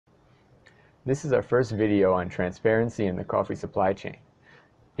This is our first video on transparency in the coffee supply chain.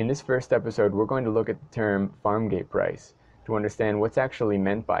 In this first episode, we're going to look at the term farm gate price to understand what's actually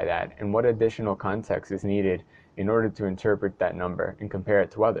meant by that and what additional context is needed in order to interpret that number and compare it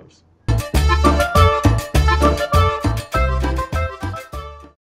to others.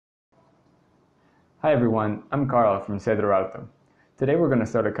 Hi everyone, I'm Karl from Cedro Alto. Today we're going to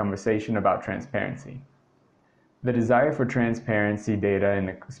start a conversation about transparency. The desire for transparency data in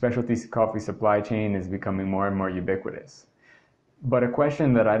the specialty coffee supply chain is becoming more and more ubiquitous. But a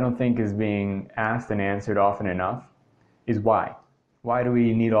question that I don't think is being asked and answered often enough is why? Why do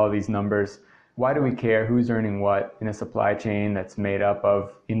we need all these numbers? Why do we care who's earning what in a supply chain that's made up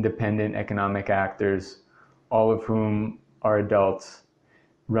of independent economic actors, all of whom are adults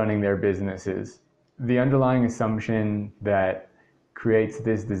running their businesses? The underlying assumption that creates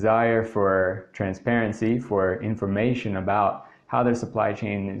this desire for transparency, for information about how their supply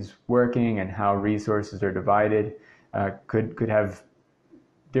chain is working and how resources are divided, could have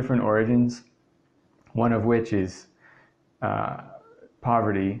different origins, one of which is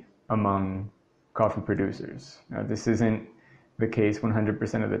poverty among coffee producers. Now, this isn't the case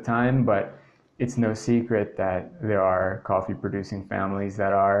 100% of the time, but it's no secret that there are coffee producing families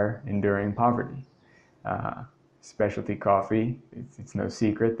that are enduring poverty. Specialty coffee, it's no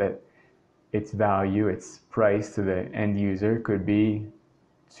secret that its value, its price to the end user could be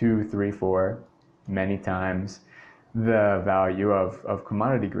 2, 3, 4, many times the value of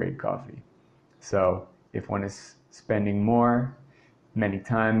commodity grade coffee. So if one is spending more, many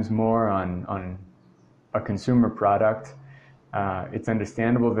times more on a consumer product, it's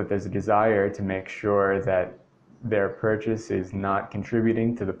understandable that there's a desire to make sure that their purchase is not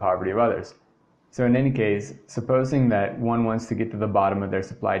contributing to the poverty of others. So in any case, supposing that one wants to get to the bottom of their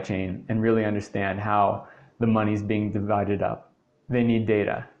supply chain and really understand how the money is being divided up, they need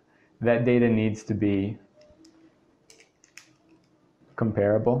data. That data needs to be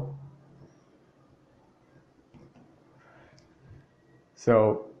comparable.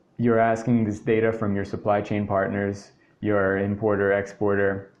 So you're asking this data from your supply chain partners, your importer,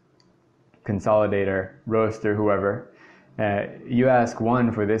 exporter, consolidator, roaster, whoever. You ask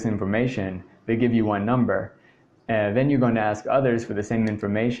one for this information, they give you one number. Then you're going to ask others for the same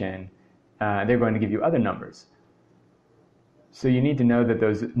information. They're going to give you other numbers. So you need to know that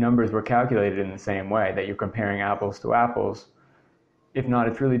those numbers were calculated in the same way, that you're comparing apples to apples. If not,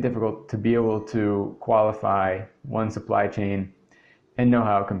 it's really difficult to be able to qualify one supply chain and know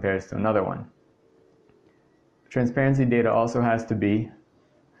how it compares to another one. Transparency data also has to be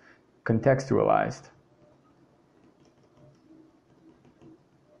contextualized.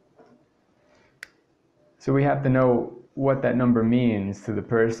 So we have to know what that number means to the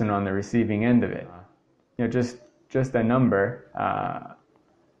person on the receiving end of it. Just a number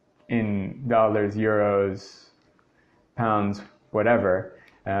in dollars, euros, pounds, whatever,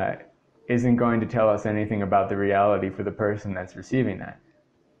 isn't going to tell us anything about the reality for the person that's receiving that.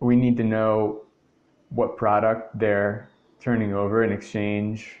 We need to know what product they're turning over in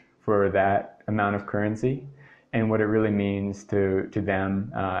exchange for that amount of currency and what it really means to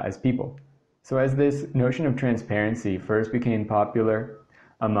them as people. So as this notion of transparency first became popular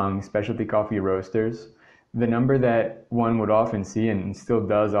among specialty coffee roasters, the number that one would often see and still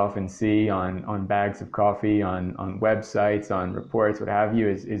does often see on bags of coffee, on websites, on reports, what have you,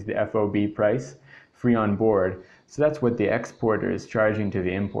 is the FOB price, free on board. So that's what the exporter is charging to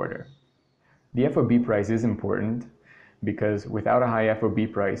the importer. The FOB price is important because without a high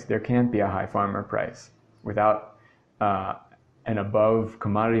FOB price, there can't be a high farmer price. Without an above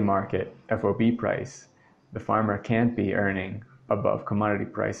commodity market FOB price, the farmer can't be earning above commodity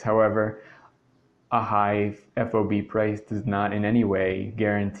price. However, a high FOB price does not in any way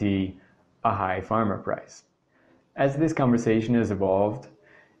guarantee a high farmer price. As this conversation has evolved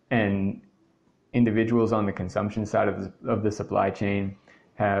and individuals on the consumption side of the supply chain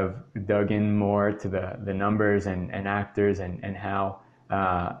have dug in more to the numbers and actors and how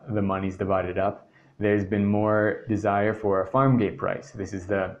the money's divided up, there's been more desire for a farm gate price. This is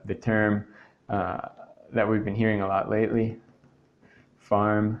the term that we've been hearing a lot lately.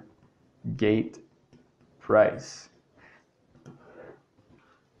 Farm gate price.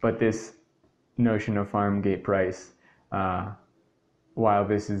 But this notion of farm gate price, while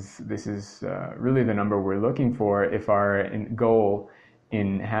this is really the number we're looking for, if our goal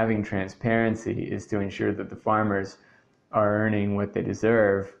in having transparency is to ensure that the farmers are earning what they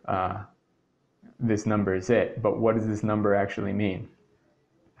deserve, this number is it. But what does this number actually mean?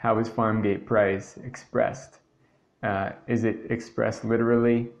 How is farm gate price expressed? Is it expressed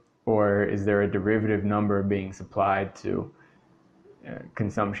literally, or is there a derivative number being supplied to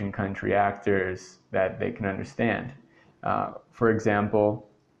consumption country actors that they can understand. For example,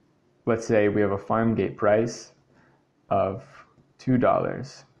 let's say we have a farm gate price of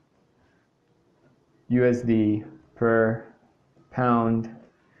 $2 USD per pound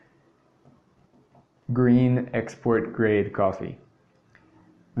green export grade coffee.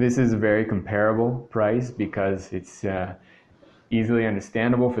 This is a very comparable price because it's easily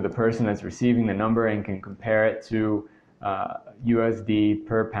understandable for the person that's receiving the number and can compare it to USD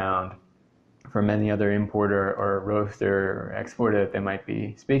per pound from any other importer or roaster or exporter that they might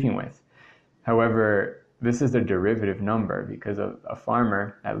be speaking with. However, this is a derivative number because a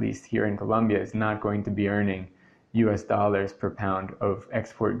farmer, at least here in Colombia, is not going to be earning US dollars per pound of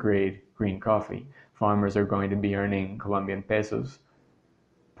export grade green coffee. Farmers are going to be earning Colombian pesos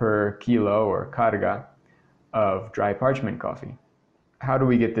per kilo or carga of dry parchment coffee. How do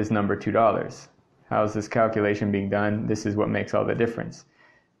we get this number $2? How is this calculation being done? This is what makes all the difference.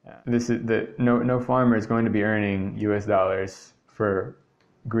 No farmer is going to be earning US dollars for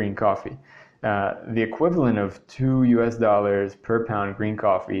green coffee. The equivalent of $2 per pound green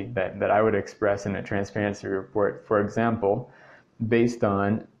coffee that I would express in a transparency report, for example, based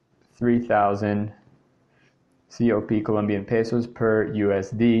on 3,000 COP Colombian pesos per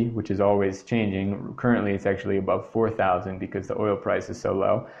USD, which is always changing. Currently, it's actually above 4,000 because the oil price is so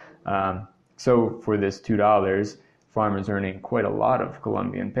low. So for this $2, farmers earning quite a lot of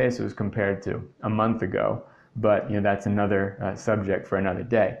Colombian pesos compared to a month ago. But that's another subject for another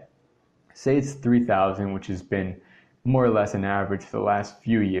day. Say it's 3,000, which has been more or less an average for the last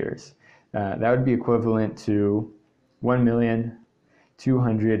few years. That would be equivalent to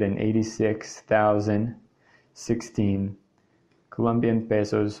 1,286,016 Colombian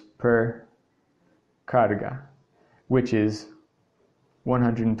pesos per carga, which is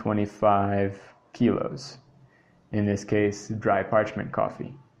 125 kilos. In this case, dry parchment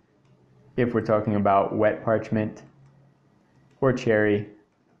coffee. If we're talking about wet parchment or cherry,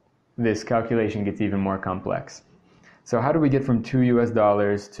 this calculation gets even more complex. So how do we get from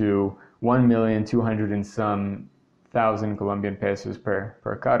 $2 to 1,200,000 and some thousand Colombian pesos per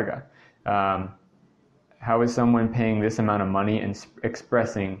carga? How is someone paying this amount of money and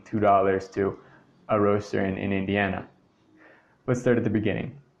expressing $2 to a roaster in Indiana? Let's start at the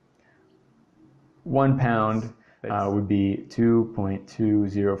beginning. 1 pound would be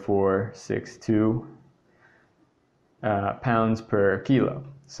 2.20462 pounds per kilo.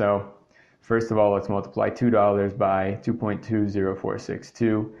 So first of all, let's multiply $2 by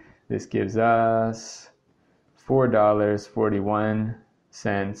 2.20462. This gives us $4.41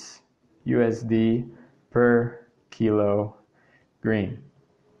 USD per kilo green.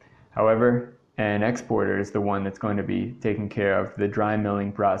 However, an exporter is the one that's going to be taking care of the dry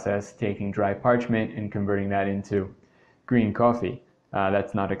milling process, taking dry parchment and converting that into green coffee.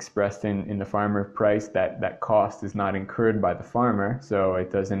 That's not expressed in the farmer price. That cost is not incurred by the farmer, so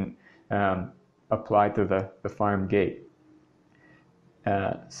it doesn't apply to the farm gate.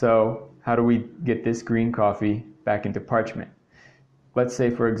 So how do we get this green coffee back into parchment? Let's say,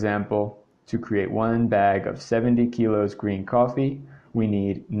 for example, to create 1 bag of 70 kilos green coffee, we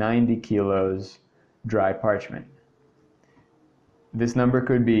need 90 kilos dry parchment. This number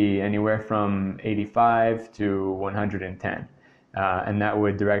could be anywhere from 85 to 110. And that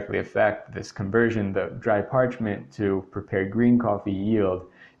would directly affect this conversion, the dry parchment to prepared green coffee yield,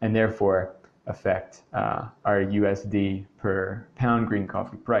 and therefore affect our USD per pound green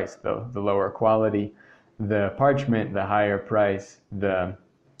coffee price. The lower quality the parchment, the higher price the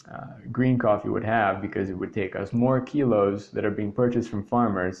green coffee would have, because it would take us more kilos that are being purchased from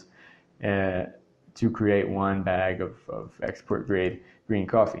farmers to create 1 bag of export grade green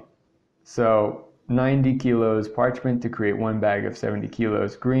coffee. So 90 kilos parchment to create 1 bag of 70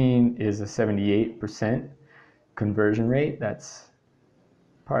 kilos green is a 78% conversion rate. That's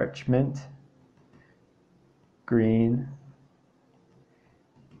parchment green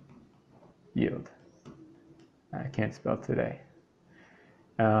yield. I can't spell today.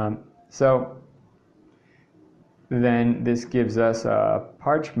 So then this gives us a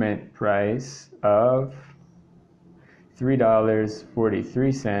parchment price of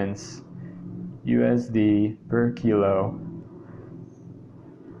 $3.43 USD per kilo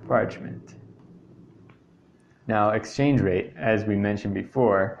parchment. Now, exchange rate, as we mentioned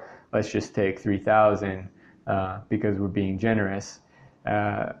before, let's just take 3,000 because we're being generous.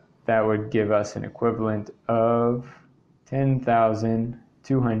 That would give us an equivalent of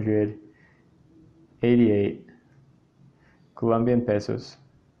 10,288 Colombian pesos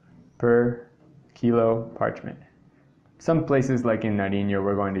per kilo parchment. Some places like in Nariño,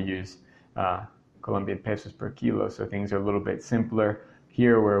 we're going to use Colombian pesos per kilo, so things are a little bit simpler.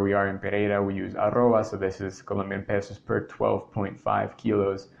 Here where we are in Pereira, we use arroba, so this is Colombian pesos per 12.5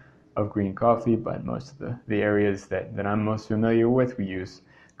 kilos of green coffee, but most of the areas that I'm most familiar with, we use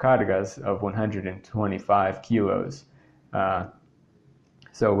cargas of 125 kilos.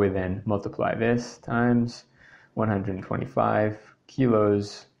 So we then multiply this times 125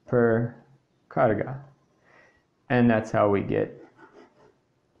 kilos per carga. And that's how we get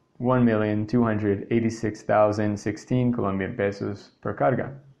 1,286,016 Colombian pesos per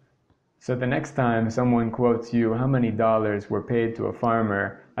carga. So the next time someone quotes you how many dollars were paid to a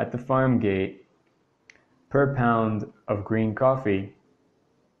farmer at the farm gate per pound of green coffee,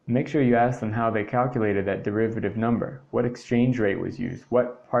 make sure you ask them how they calculated that derivative number. What exchange rate was used?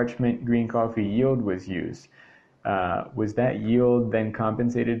 What parchment green coffee yield was used? Was that yield then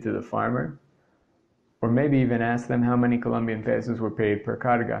compensated to the farmer? Or maybe even ask them how many Colombian pesos were paid per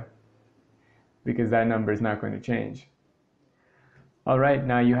carga, because that number is not going to change. All right,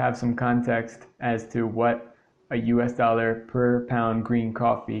 now you have some context as to what a US dollar per pound green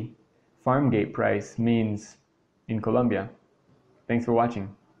coffee farm gate price means in Colombia. Thanks for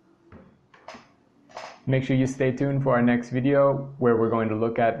watching. Make sure you stay tuned for our next video, where we're going to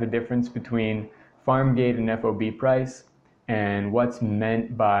look at the difference between farm gate and FOB price and what's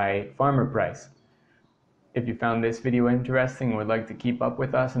meant by farmer price. If you found this video interesting and would like to keep up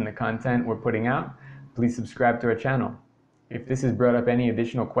with us and the content we're putting out, please subscribe to our channel. If this has brought up any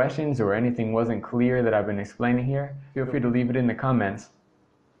additional questions or anything wasn't clear that I've been explaining here, feel free to leave it in the comments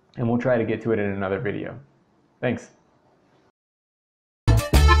and we'll try to get to it in another video. Thanks.